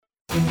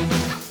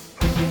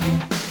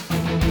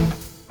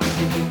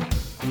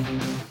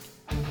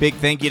Big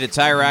thank you to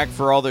TIRAC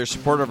for all their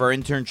support of our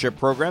internship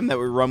program that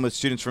we run with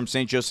students from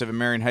St. Joseph and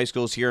Marian High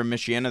Schools here in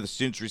Michiana. The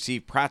students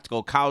receive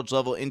practical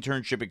college-level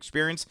internship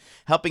experience.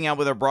 Helping out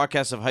with our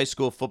broadcast of high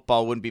school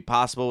football wouldn't be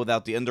possible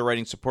without the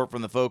underwriting support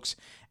from the folks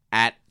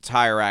at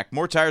TIRAC.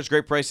 More tires,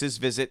 great prices.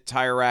 Visit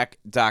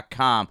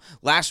TIRAC.com.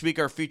 Last week,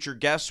 our featured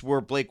guests were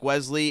Blake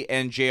Wesley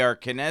and J.R.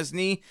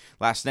 Konieczny.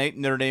 Last night,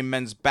 Notre Dame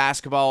men's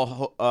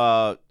basketball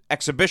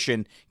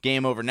exhibition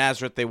game over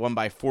Nazareth. They won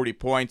by 40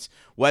 points.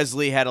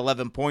 Wesley had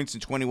 11 points in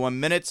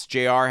 21 minutes.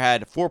 JR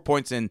had 4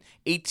 points in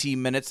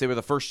 18 minutes. They were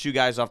the first two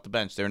guys off the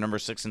bench. They were number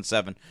 6 and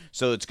 7.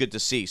 So it's good to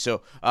see.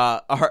 So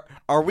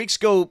our weeks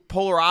go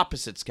polar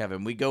opposites,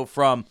 Kevin. We go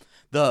from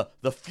the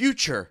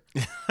future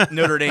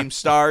Notre Dame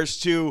stars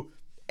to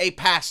a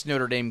past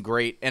Notre Dame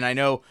great. And I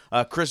know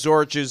Chris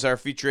Zorich is our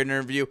featured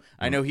interview.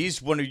 I know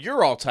he's one of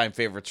your all-time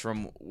favorites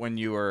from when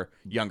you were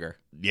younger.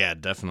 Yeah,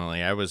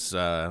 definitely. I was,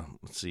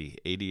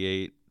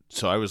 88.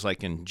 So I was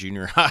like in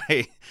junior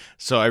high.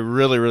 So I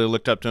really, really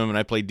looked up to him, and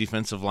I played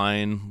defensive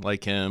line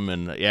like him.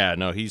 And yeah,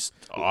 no, he's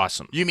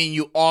awesome. You mean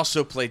you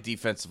also played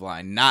defensive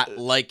line, not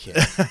like him?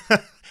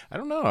 I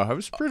don't know. I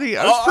was pretty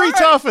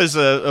tough as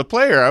a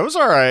player. I was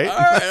all right. All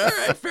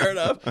right. Fair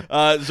enough.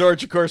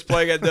 Zorich, of course,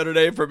 playing at Notre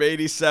Dame from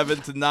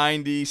 87 to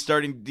 90,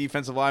 starting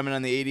defensive lineman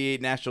on the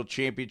 88 national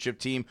championship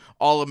team,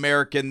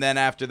 All-American. Then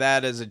after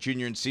that, as a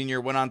junior and senior,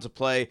 went on to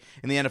play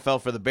in the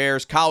NFL for the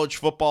Bears, college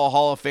football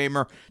Hall of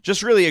Famer.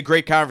 Just really a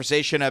great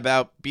conversation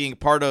about being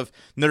part of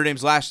Notre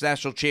Dame's last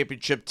national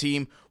championship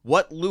team,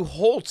 what Lou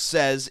Holtz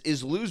says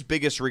is Lou's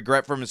biggest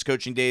regret from his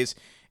coaching days,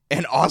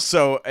 and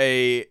also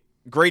a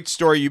great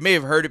story. You may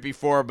have heard it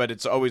before, but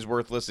it's always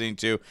worth listening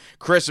to.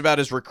 Chris about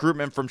his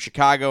recruitment from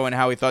Chicago and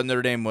how he thought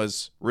Notre Dame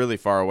was really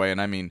far away,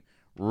 and I mean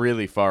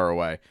really far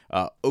away,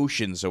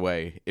 oceans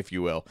away, if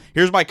you will.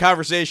 Here's my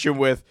conversation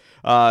with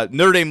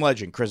Notre Dame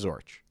legend Chris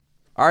Zorich.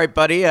 All right,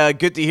 buddy.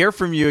 Good to hear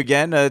from you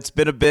again. It's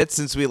been a bit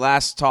since we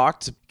last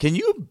talked. Can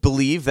you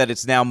believe that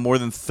it's now more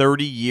than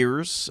 30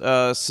 years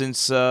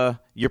since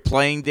your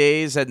playing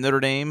days at Notre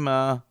Dame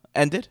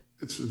ended?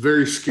 It's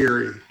very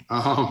scary.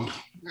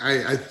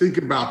 I think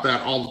about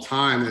that all the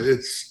time.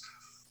 It's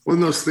one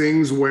of those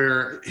things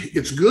where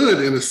it's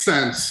good in a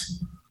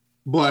sense,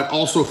 but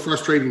also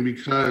frustrating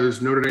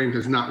because Notre Dame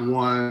has not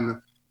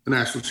won the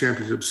national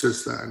championship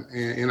since then.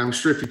 And I'm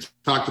sure if you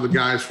talk to the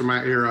guys from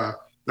my era,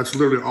 that's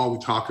literally all we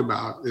talk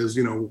about is,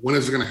 when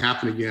is it going to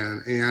happen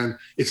again? And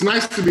it's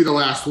nice to be the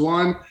last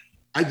one.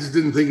 I just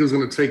didn't think it was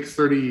going to take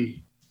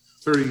 30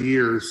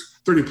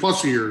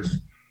 plus years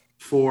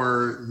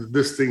for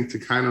this thing to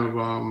kind of,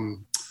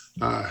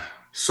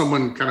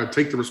 someone kind of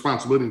take the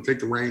responsibility and take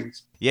the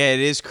reins. Yeah, it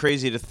is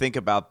crazy to think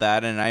about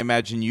that, and I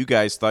imagine you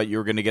guys thought you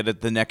were going to get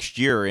it the next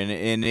year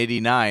in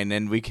 '89,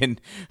 and we can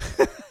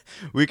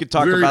we could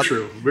talk about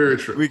very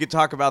true. We could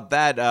talk about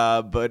that,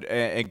 but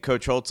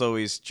Coach Holtz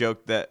always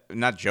joked that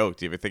not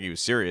joked, even think he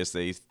was serious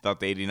that he thought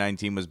the '89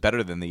 team was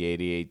better than the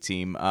 '88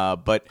 team.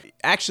 But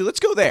actually, let's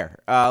go there.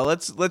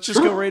 Let's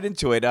just go right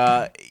into it.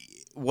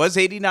 Was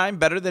 '89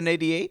 better than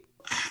 '88?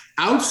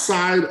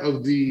 Outside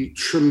of the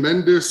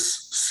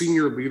tremendous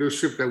senior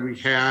leadership that we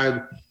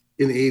had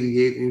in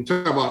 '88, and you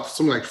talk about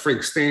something like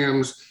Frank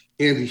Stams,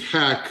 Andy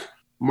Heck,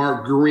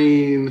 Mark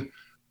Green,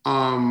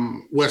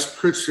 Wes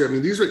Pritchett. I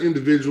mean, these are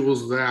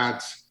individuals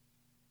that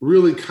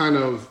really kind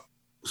of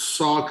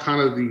saw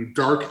kind of the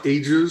dark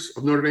ages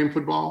of Notre Dame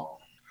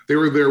football. They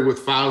were there with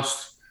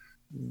Faust.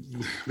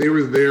 They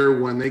were there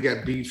when they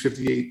got beat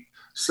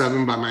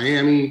 58-7 by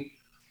Miami.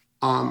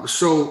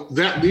 So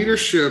that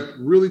leadership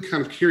really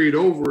kind of carried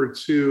over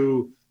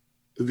to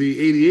the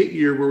 '88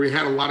 year where we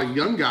had a lot of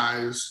young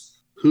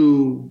guys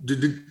who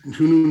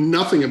knew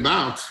nothing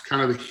about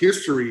kind of the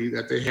history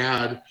that they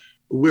had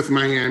with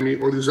Miami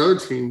or these other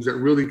teams that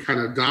really kind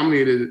of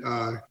dominated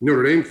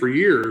Notre Dame for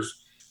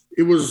years.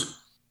 It was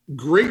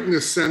great in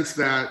the sense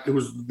that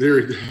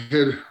they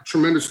had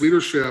tremendous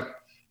leadership,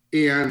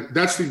 and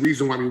that's the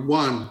reason why we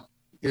won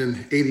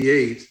in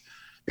 '88.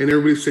 And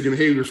everybody said,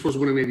 hey, we were supposed to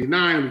win in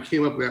 '89. We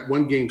came up with that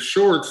one game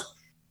short.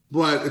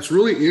 But it's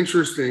really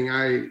interesting.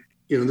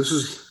 This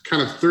is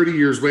kind of 30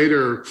 years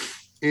later.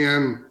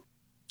 And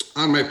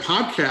on my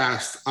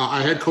podcast,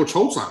 I had Coach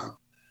Holtz on.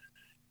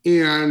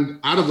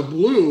 And out of the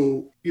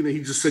blue,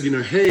 he just said,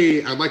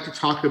 hey, I'd like to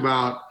talk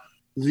about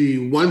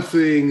the one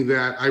thing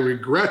that I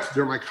regret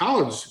during my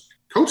college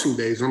coaching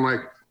days. And I'm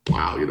like,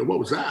 wow, what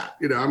was that?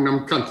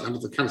 I'm kind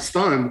of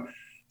stunned.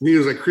 And he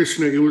was like, Chris,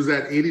 it was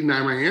that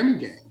 '89 Miami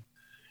game.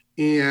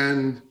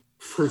 And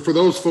for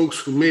those folks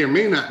who may or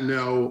may not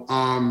know,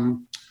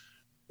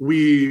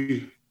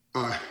 Miami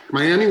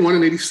won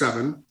in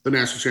 '87, the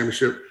national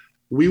championship.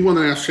 We won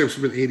the national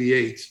championship in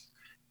 '88.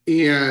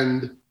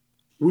 And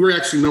we were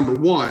actually number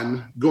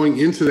one going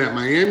into that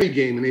Miami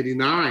game in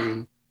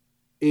 '89.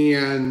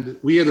 And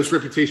we had this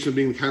reputation of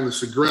being kind of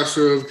this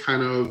aggressive,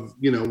 kind of,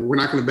 we're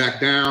not going to back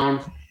down.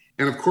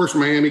 And of course,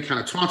 Miami kind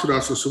of taunted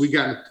us. And so we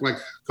got like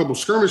a couple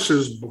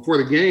skirmishes before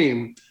the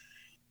game.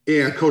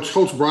 And Coach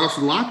Holtz brought us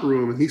in the locker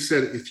room and he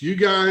said, if you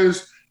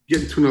guys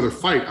get into another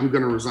fight, I'm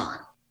going to resign.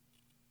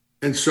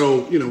 And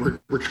so,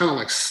 we're kind of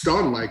like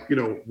stunned, like,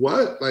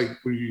 what? Like,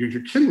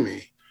 you're kidding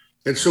me.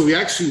 And so we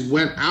actually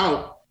went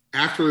out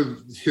after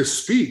his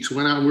speech,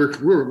 went out, and we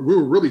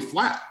were really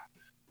flat.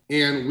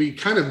 And we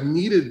kind of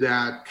needed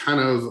that kind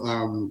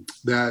of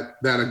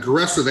that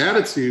aggressive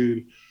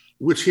attitude,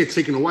 which he had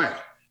taken away.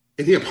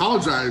 And he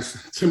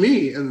apologized to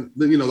me and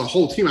the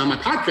whole team on my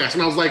podcast.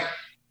 And I was like,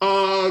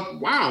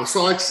 wow.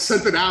 So I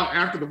sent it out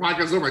after the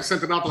podcast was over. I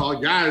sent it out to all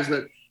the guys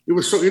that it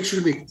was so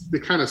interesting to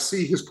kind of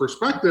see his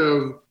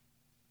perspective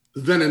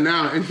then and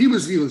now. And he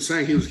was even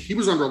saying he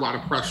was under a lot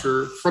of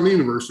pressure from the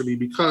university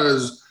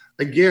because,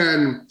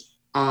 again,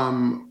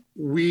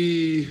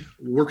 we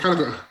were kind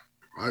of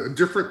a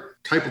different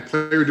type of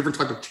player, different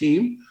type of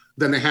team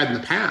than they had in the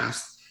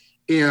past.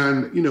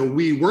 And,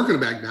 we weren't going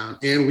to back down.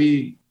 And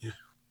we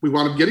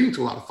wound up getting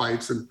into a lot of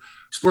fights. And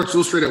Sports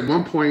Illustrated at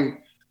one point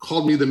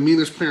called me the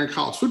meanest player in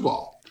college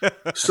football.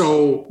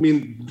 So, I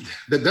mean,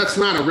 that's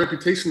not a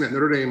reputation that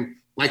Notre Dame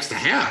likes to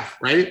have,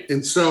 right?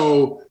 And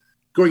so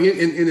going in,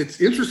 and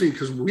it's interesting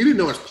because we didn't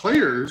know as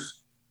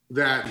players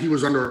that he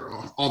was under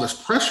all this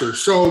pressure.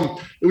 So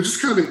it was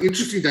just kind of an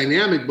interesting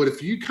dynamic. But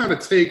if you kind of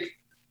take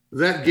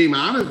that game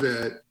out of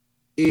it,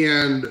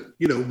 and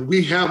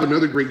we have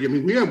another great game. I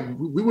mean,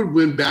 we would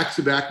win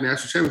back-to-back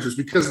national championships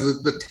because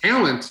of the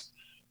talent.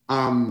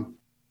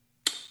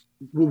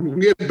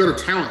 We had better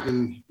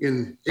talent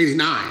in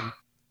 '89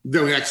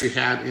 than we actually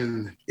had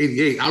in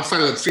 '88.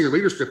 Outside of that senior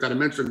leadership that I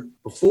mentioned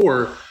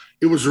before,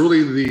 it was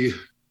really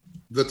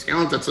the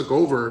talent that took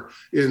over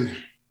in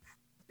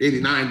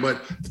 '89.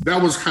 But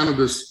that was kind of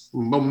this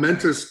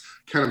momentous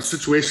kind of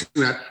situation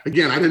that,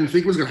 again, I didn't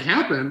think was going to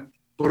happen.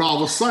 But all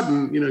of a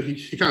sudden,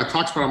 he kind of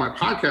talks about it on my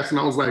podcast, and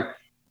I was like,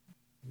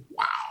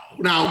 wow.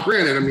 Now,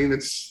 granted, I mean,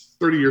 it's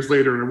 30 years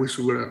later, and I wish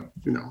we would have,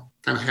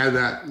 kind of had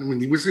that. I mean,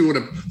 we wish we would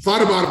have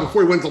thought about it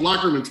before he went to the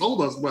locker room and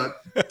told us,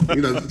 but,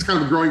 it's kind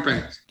of a growing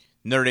pains.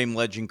 Notre Dame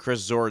legend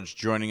Chris Zorich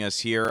joining us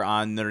here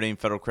on Notre Dame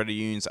Federal Credit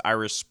Union's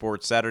Irish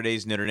Sports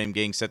Saturdays. Notre Dame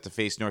getting set to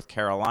face North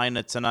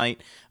Carolina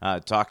tonight.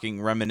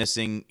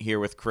 Reminiscing here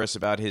with Chris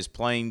about his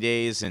playing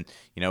days. And,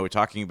 we're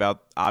talking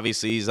about,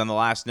 obviously, he's on the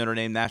last Notre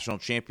Dame national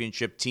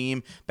championship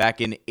team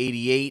back in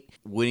 '88,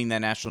 winning that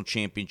national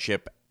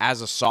championship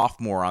as a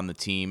sophomore on the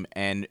team,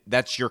 and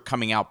that's your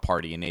coming out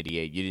party in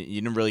 '88.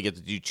 You didn't really get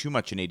to do too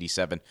much in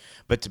 '87,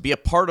 but to be a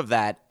part of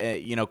that,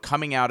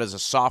 coming out as a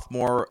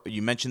sophomore,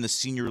 you mentioned the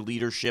senior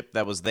leadership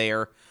that was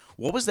there.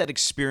 What was that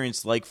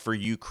experience like for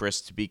you, Chris,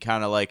 to be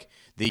kind of like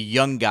the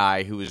young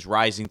guy who was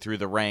rising through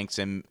the ranks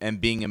and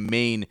being a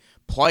main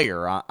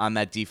player on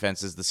that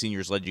defense as the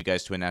seniors led you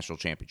guys to a national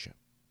championship?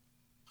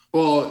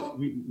 Well,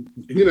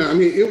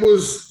 it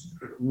was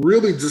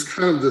really just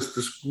kind of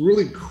this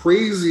really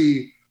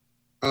crazy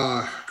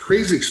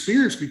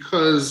experience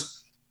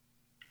because,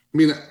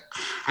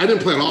 I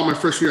didn't play at all my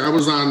first year. I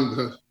was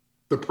on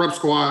the prep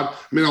squad.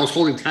 I was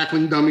holding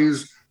tackling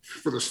dummies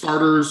for the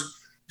starters.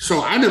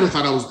 So I never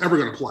thought I was ever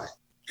going to play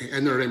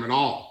at Notre Dame at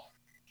all.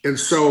 And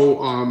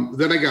so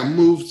then I got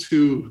moved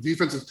to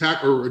defensive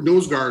tackle or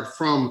nose guard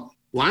from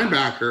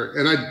linebacker,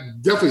 and I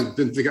definitely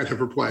didn't think I'd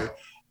ever play.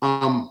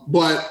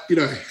 But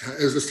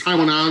as this time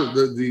went on,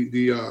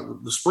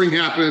 the spring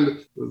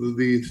happened,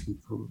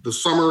 the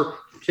summer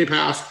came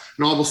past,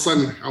 and all of a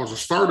sudden I was a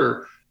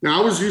starter.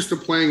 Now I was used to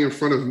playing in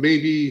front of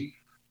maybe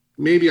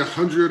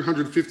 100,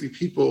 150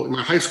 people in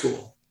my high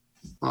school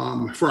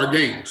for our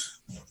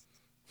games.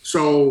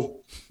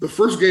 So the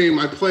first game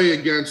I play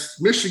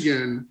against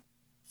Michigan,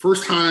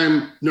 first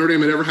time Notre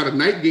Dame had ever had a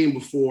night game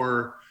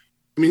before.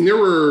 There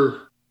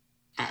were,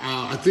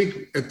 I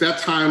think at that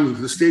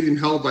time, the stadium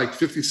held like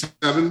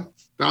 57,000,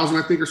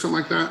 I think, or something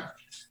like that.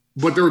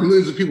 But there were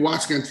millions of people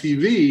watching on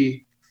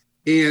TV.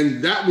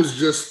 And that was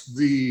just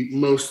the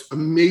most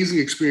amazing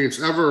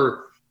experience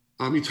ever.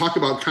 You talk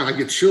about I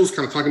get chills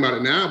kind of talking about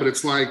it now, but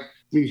it's like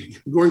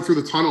going through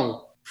the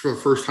tunnel for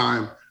the first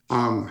time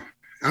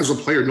as a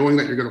player, knowing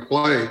that you're going to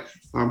play,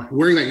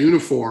 wearing that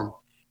uniform,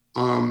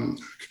 kind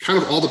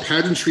of all the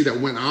pageantry that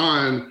went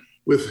on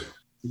with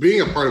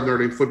being a part of Notre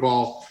Dame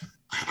football.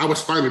 I was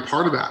finally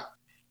part of that.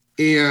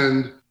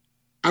 And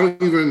I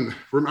don't even,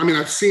 I've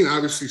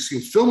obviously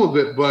seen film of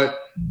it, but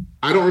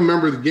I don't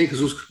remember the game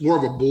because it was more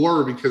of a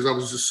blur because I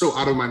was just so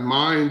out of my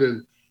mind.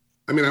 And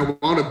I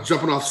wound up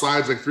jumping off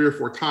sides like 3 or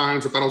 4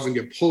 times. I thought I was going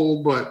to get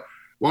pulled, but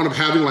wound up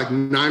having like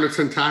 9 or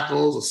 10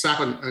 tackles, a sack,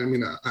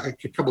 a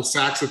couple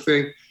sacks, I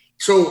think.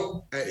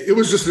 So it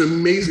was just an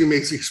amazing,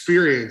 amazing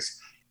experience.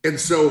 And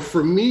so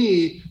for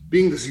me,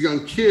 being this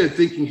young kid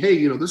thinking,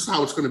 hey, this is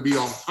how it's going to be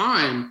all the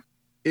time.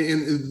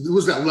 And it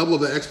was that level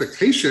of the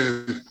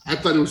expectation. I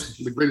thought it was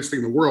the greatest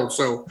thing in the world.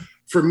 So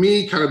for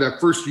me, kind of that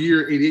first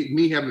year, '88,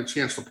 me having a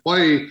chance to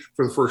play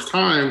for the first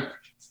time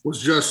was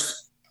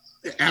just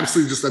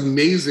absolutely just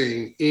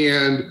amazing,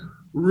 and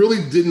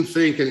really didn't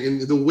think,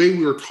 and the way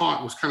we were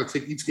taught was kind of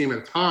take each game at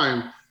a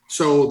time.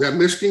 So that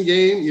Michigan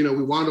game,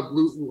 we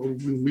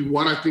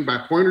won, I think, by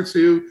a point or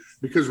 2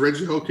 because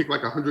Reggie Ho kicked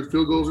like 100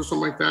 field goals or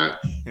something like that.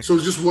 So it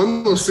was just one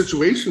of those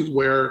situations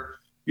where,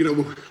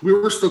 we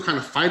were still kind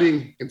of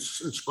fighting and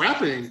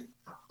scrapping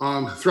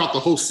throughout the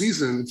whole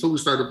season until we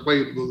started to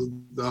play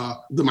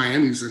the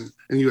Miamis and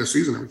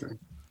USCs and everything.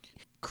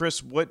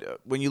 Chris,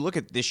 when you look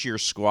at this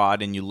year's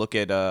squad and you look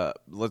at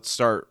let's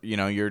start,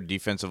 your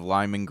defensive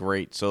lineman,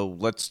 great. So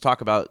let's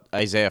talk about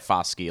Isaiah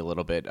Foskey a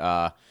little bit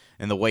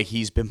and the way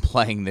he's been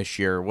playing this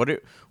year. What are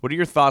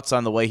your thoughts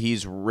on the way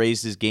he's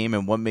raised his game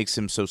and what makes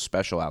him so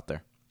special out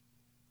there?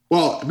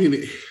 Well,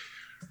 he's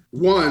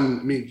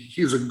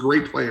a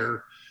great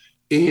player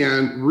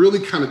and really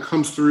kind of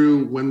comes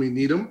through when we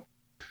need him.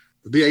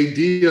 The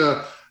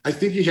idea, I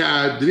think did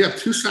he have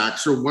 2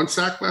 sacks or 1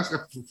 sack last? I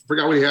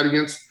forgot what he had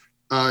against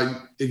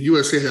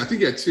USA. I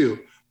think he had 2.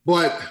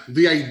 But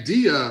the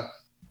idea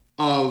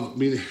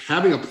of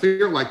having a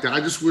player like that, I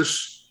just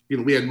wish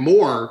we had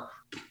more,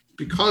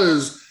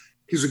 because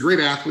he's a great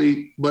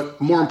athlete. But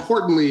more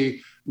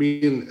importantly,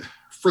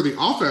 for the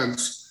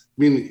offense,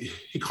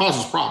 he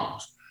causes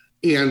problems.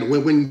 And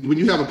when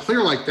you have a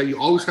player like that, you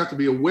always have to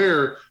be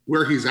aware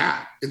where he's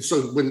at. And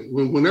so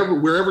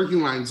wherever he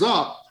lines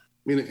up,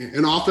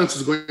 an offense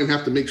is going to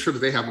have to make sure that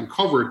they have him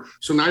covered.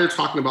 So now you're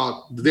talking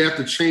about they have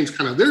to change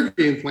kind of their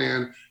game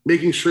plan,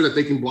 making sure that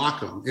they can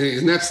block him.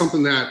 And that's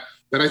something that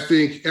I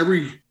think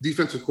every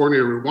defensive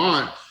coordinator would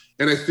want.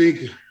 And I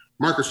think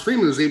Marcus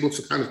Freeman is able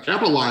to kind of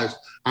capitalize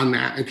on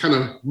that and kind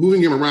of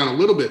moving him around a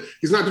little bit.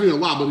 He's not doing a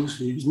lot, but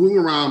he's moving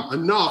around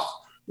enough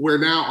where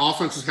now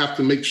offenses have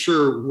to make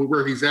sure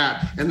where he's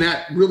at. And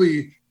that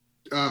really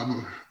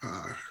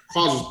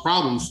causes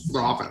problems for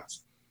the offense.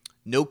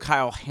 No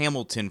Kyle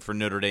Hamilton for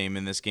Notre Dame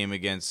in this game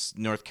against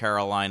North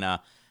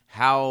Carolina.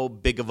 How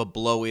big of a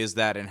blow is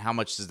that, and how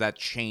much does that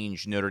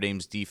change Notre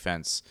Dame's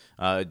defense,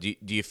 do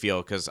you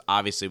feel? Because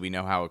obviously we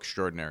know how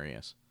extraordinary he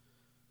is.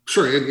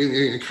 Sure,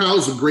 and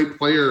Kyle's a great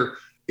player,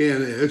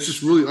 and it's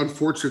just really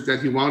unfortunate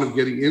that he wound up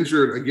getting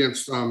injured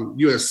against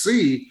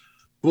USC.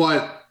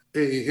 But,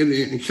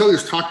 and Kelly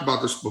has talked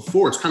about this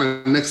before, it's kind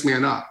of next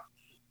man up.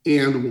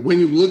 And when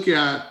you look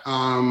at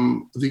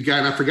the guy,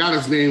 and I forgot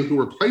his name, who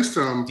replaced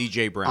him,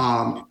 DJ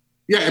Brown.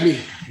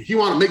 He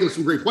wound up making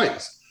some great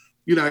plays,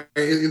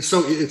 and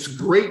so it's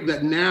great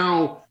that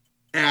now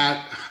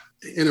at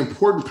an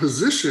important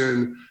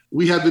position,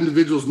 we have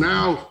individuals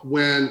now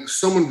when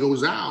someone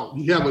goes out,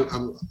 you have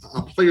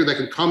a player that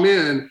can come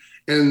in,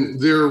 and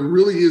there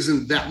really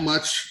isn't that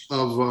much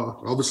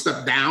of a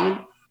step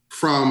down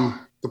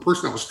from the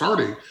person that was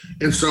starting.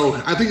 And so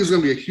I think it's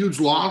going to be a huge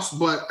loss,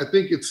 but I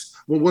think it's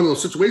one of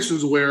those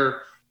situations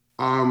where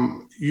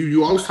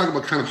you always talk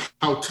about kind of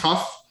how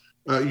tough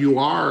you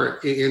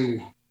are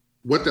and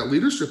what that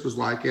leadership is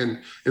like.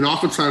 And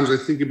oftentimes I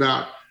think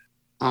about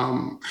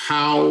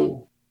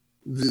how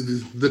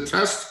the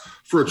test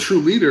for a true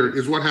leader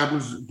is what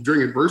happens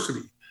during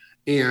adversity.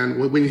 And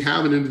when you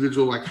have an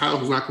individual like Kyle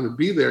who's not going to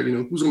be there,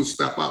 who's going to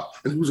step up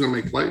and who's going to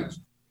make plays.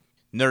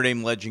 Notre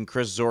Dame legend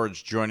Chris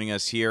Zorich joining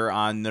us here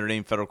on Notre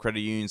Dame Federal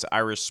Credit Union's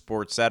Irish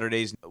Sports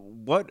Saturdays.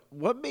 What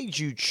made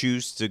you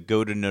choose to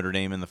go to Notre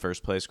Dame in the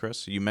first place,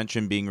 Chris? You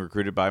mentioned being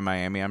recruited by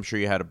Miami. I'm sure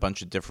you had a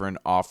bunch of different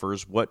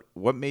offers. What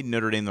made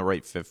Notre Dame the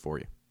right fit for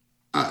you?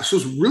 So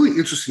it's a really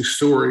interesting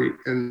story,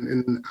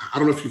 and I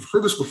don't know if you've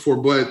heard this before,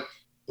 but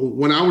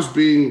when I was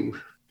being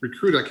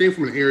recruited, I came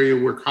from an area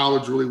where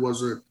college really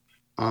wasn't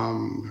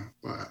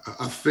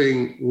a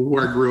thing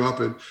where I grew up,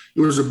 and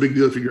it was a big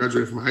deal if you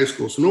graduated from high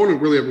school. So no one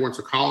really ever went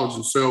to college.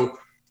 And so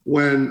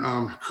when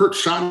Kurt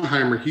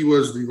Schottenheimer, he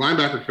was the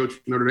linebacker coach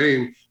for Notre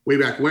Dame way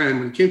back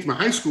when he came to my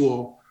high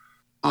school,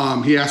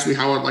 he asked me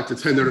how I'd like to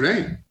attend Notre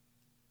Dame.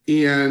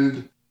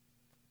 And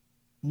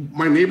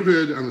my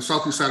neighborhood on the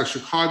southeast side of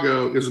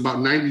Chicago is about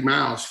 90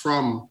 miles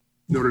from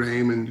Notre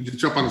Dame, and you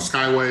jump on the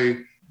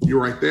Skyway,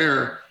 you're right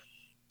there.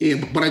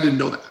 But I didn't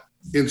know that.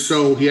 And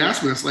so he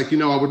asked me, I was like,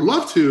 I would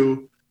love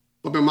to,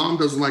 but my mom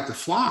doesn't like to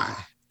fly.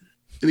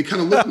 And he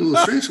kind of looked at me a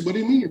little strange. Said, what do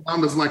you mean your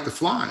mom doesn't like to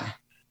fly?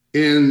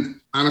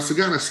 And honest to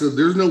God, I said,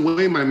 there's no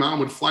way my mom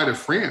would fly to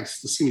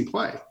France to see me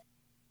play.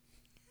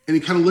 And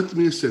he kind of looked at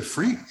me and said,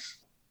 France?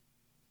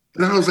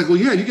 And I was like, well,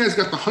 yeah, you guys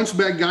got the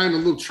hunchback guy in the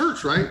little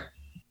church, right?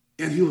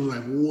 And he was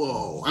like,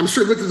 whoa. I'm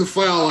sure he looked at the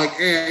file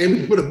and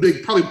he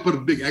probably put a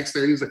big X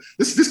there. And he's like,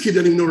 this kid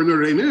doesn't even know where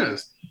Notre Dame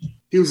is.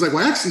 He was like,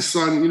 well, actually,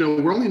 son,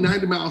 we're only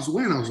 90 miles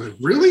away. And I was like,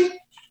 really?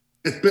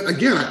 But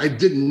again, I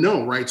didn't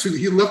know, right? So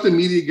he left a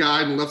media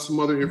guide and left some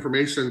other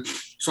information.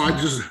 So I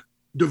just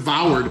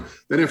devoured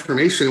that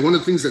information. And one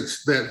of the things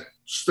that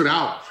stood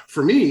out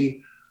for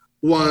me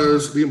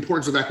was the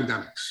importance of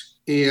academics.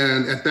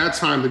 And at that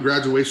time, the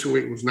graduation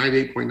rate was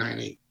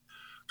 98.98.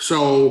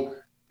 So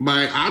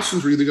my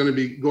options were either going to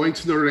be going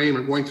to Notre Dame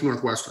or going to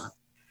Northwestern.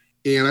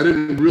 And I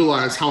didn't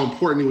realize how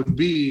important it would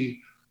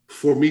be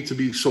for me to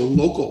be so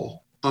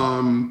local.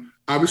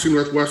 Obviously,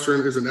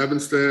 Northwestern is in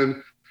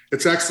Evanston.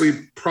 It's actually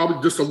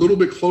probably just a little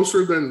bit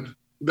closer than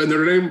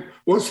Notre Dame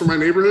was for my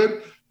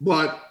neighborhood,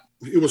 but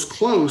it was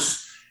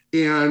close.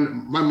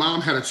 And my mom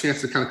had a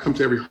chance to kind of come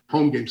to every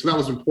home game. So that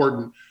was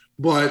important.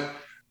 But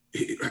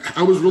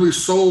I was really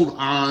sold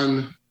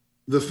on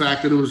the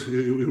fact that it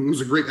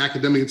was a great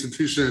academic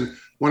institution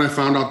when I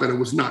found out that it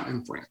was not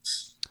in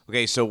France.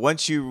 Okay, so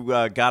once you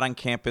got on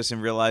campus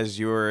and realized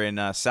you were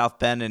in South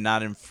Bend and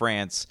not in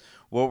France,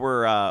 what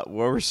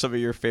were some of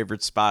your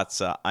favorite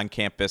spots on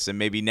campus? And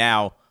maybe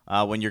now,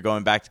 when you're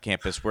going back to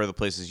campus, where are the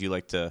places you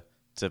like to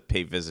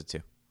pay visit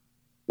to?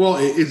 Well,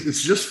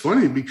 it's just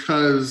funny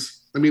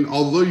because, I mean,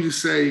 although you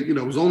say, it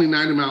was only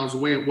 90 miles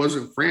away, it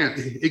wasn't France.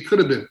 It could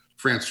have been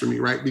France for me,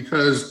 right?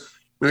 Because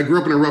when I grew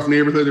up in a rough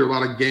neighborhood, there were a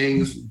lot of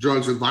gangs,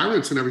 drugs, and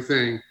violence and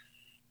everything.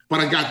 But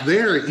I got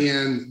there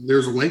and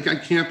there's a lake on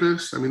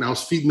campus. I mean, I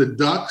was feeding the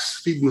ducks,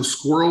 feeding the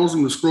squirrels,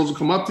 and the squirrels will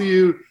come up to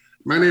you.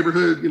 My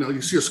neighborhood,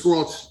 you see a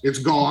squirrel, it's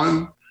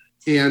gone.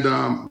 And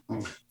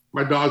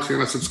my dog's here,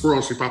 and I said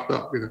squirrel, she popped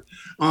up.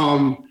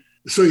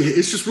 So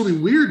it's just really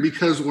weird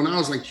because when I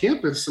was on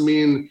campus, I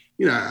mean,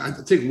 I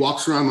take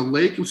walks around the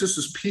lake. It was just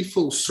this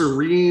peaceful,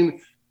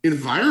 serene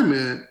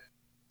environment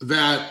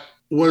that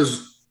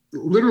was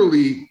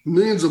literally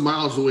millions of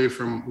miles away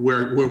from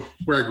where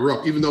I grew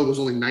up, even though it was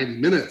only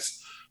 90 minutes.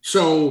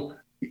 So,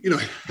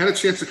 had a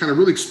chance to kind of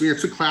really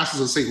experience 2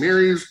 classes at St.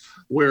 Mary's,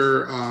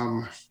 where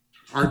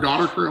our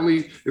daughter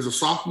currently is a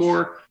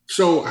sophomore.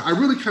 So I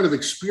really kind of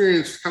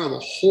experienced kind of the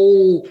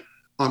whole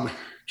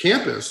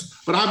campus.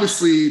 But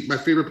obviously, my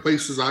favorite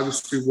places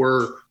obviously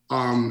were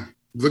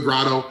the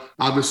Grotto,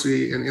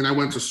 obviously, and I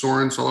went to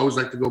Soren, so I always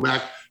like to go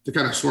back to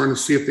kind of Soren to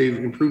see if they've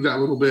improved that a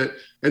little bit.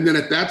 And then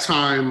at that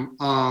time,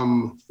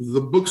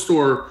 the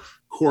bookstore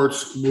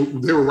courts,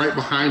 they were right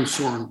behind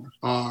Soren,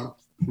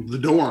 the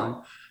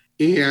dorm.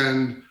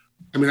 And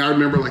I mean, I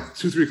remember like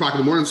 2-3 o'clock in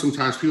the morning,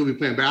 sometimes people would be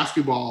playing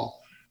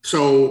basketball.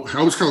 So I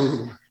always kind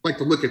of like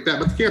to look at that.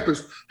 But the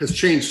campus has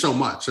changed so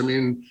much. I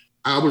mean,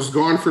 I was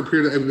gone for a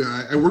period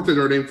of, I worked at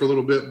Notre Dame for a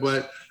little bit,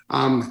 but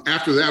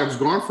after that, I was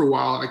gone for a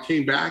while. And I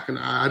came back and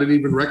I didn't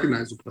even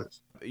recognize the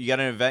place. You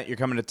got an event. You're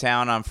coming to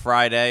town on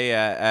Friday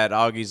at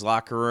Augie's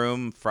Locker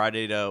Room,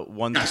 Friday to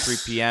 1 to 3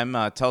 p.m.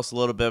 Tell us a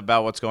little bit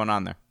about what's going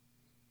on there.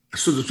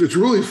 So it's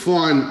really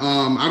fun.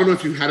 I don't know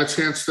if you had a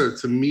chance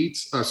to meet,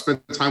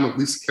 spend time with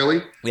Lisa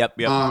Kelly. Yep.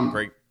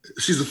 Great.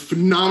 She's a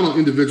phenomenal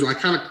individual. I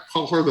kind of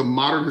call her the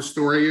modern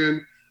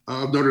historian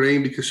of Notre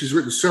Dame because she's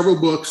written several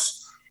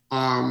books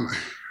on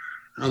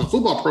the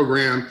football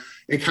program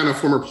and kind of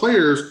former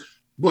players.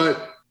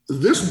 But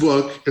this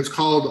book is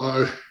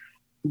called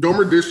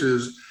Domer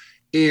Dishes.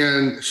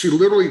 And she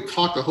literally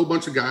talked to a whole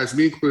bunch of guys,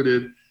 me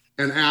included,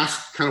 and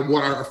asked kind of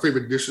what our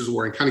favorite dishes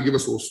were and kind of give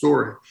us a little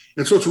story.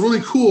 And so it's really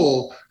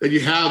cool that you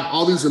have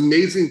all these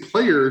amazing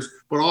players,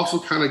 but also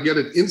kind of get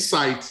an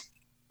insight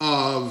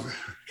of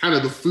kind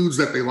of the foods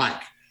that they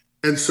like.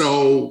 And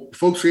so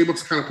folks are able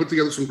to kind of put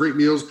together some great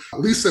meals.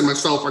 Lisa and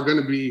myself are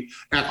going to be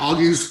at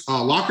Augie's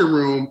Locker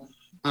Room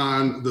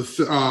on the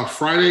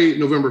Friday,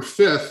 November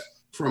 5th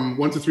from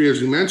 1 to 3,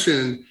 as you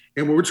mentioned.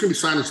 And we're just going to be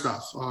signing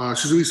stuff.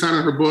 She's going to be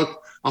signing her book.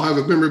 I'll have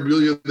a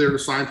memorabilia there to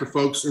sign for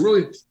folks and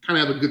really kind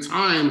of have a good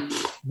time.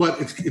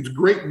 But it's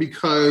great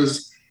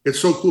because it's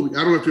so cool.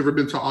 I don't know if you've ever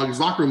been to Augie's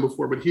Locker Room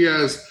before, but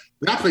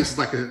that place is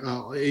like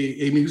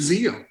a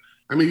museum.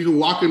 I mean, you can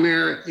walk in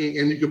there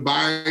and you can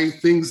buy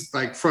things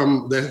like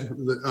from the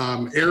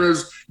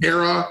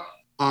era.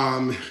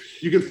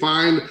 You can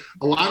find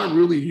a lot of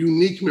really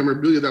unique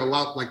memorabilia that a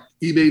lot like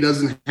eBay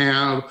doesn't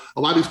have. A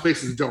lot of these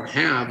places don't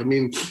have. I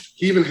mean,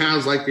 he even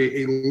has like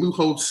a Lou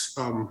Holtz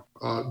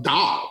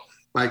doll.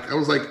 Like, I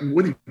was like,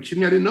 what are you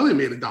kidding me? I didn't know they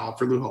made a doll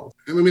for Lou Holtz.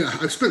 I mean,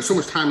 I spent so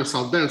much time in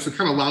South Bend, so it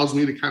kind of allows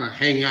me to kind of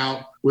hang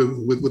out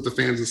with the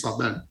fans in South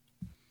Bend.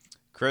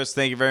 Chris,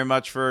 thank you very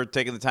much for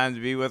taking the time to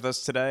be with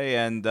us today,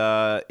 and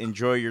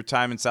enjoy your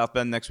time in South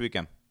Bend next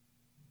weekend.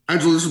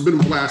 Angelo, this has been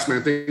a blast,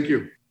 man. Thank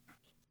you.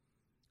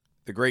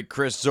 The great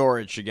Chris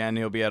Zorich. Again,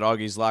 he'll be at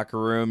Augie's Locker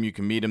Room. You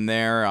can meet him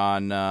there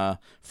on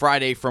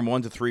Friday from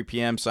 1 to 3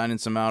 p.m., signing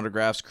some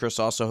autographs. Chris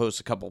also hosts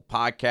a couple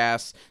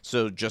podcasts,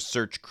 so just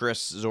search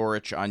Chris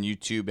Zorich on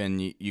YouTube,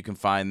 and you can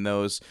find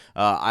those.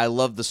 I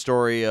love the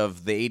story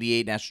of the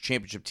 88 National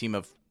Championship team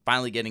of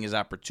finally getting his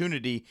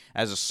opportunity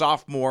as a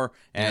sophomore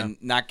and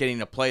not getting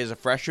to play as a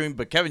freshman.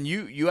 But, Kevin,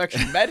 you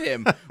actually met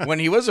him when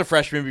he was a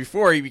freshman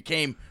before he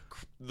became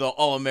the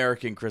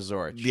All-American Chris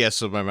Zorich. Yeah,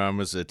 so my mom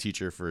was a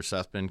teacher for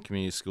South Bend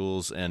Community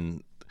Schools,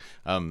 and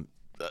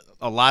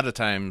a lot of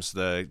times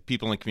the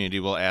people in the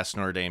community will ask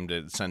Notre Dame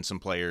to send some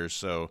players.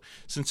 So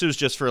since it was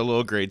just for a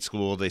little grade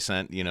school, they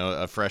sent,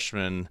 a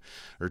freshman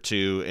or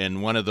two,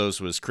 and one of those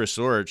was Chris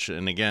Zorich.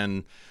 And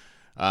again,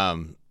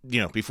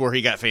 before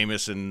he got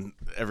famous and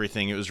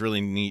everything, it was really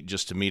neat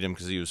just to meet him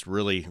because he was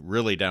really,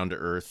 really down to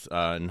earth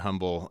and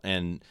humble.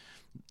 And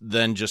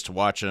then just to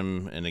watch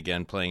him, and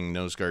again, playing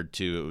nose guard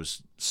too, it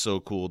was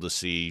so cool to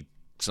see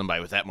somebody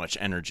with that much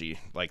energy,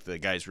 like the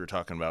guys we were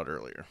talking about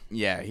earlier.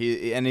 Yeah,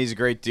 he's a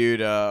great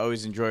dude.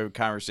 Always enjoy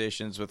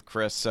conversations with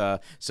Chris. So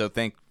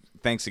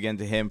thanks again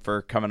to him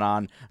for coming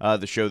on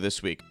the show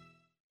this week.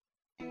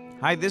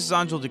 Hi, this is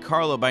Angelo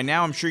DiCarlo. By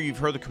now, I'm sure you've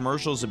heard the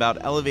commercials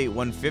about Elevate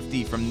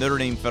 150 from Notre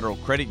Dame Federal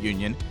Credit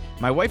Union.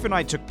 My wife and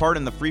I took part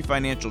in the free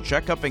financial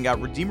checkup and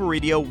got Redeemer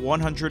Radio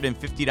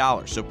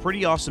 $150, so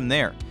pretty awesome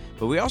there.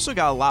 But we also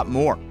got a lot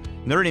more.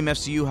 Notre Dame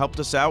FCU helped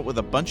us out with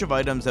a bunch of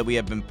items that we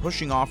have been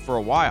pushing off for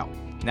a while.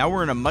 Now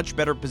we're in a much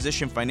better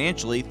position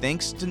financially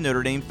thanks to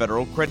Notre Dame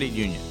Federal Credit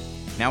Union.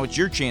 Now it's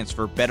your chance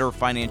for better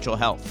financial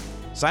health.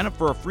 Sign up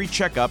for a free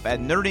checkup at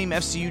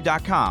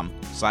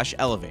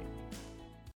NotreDameFCU.com/elevate.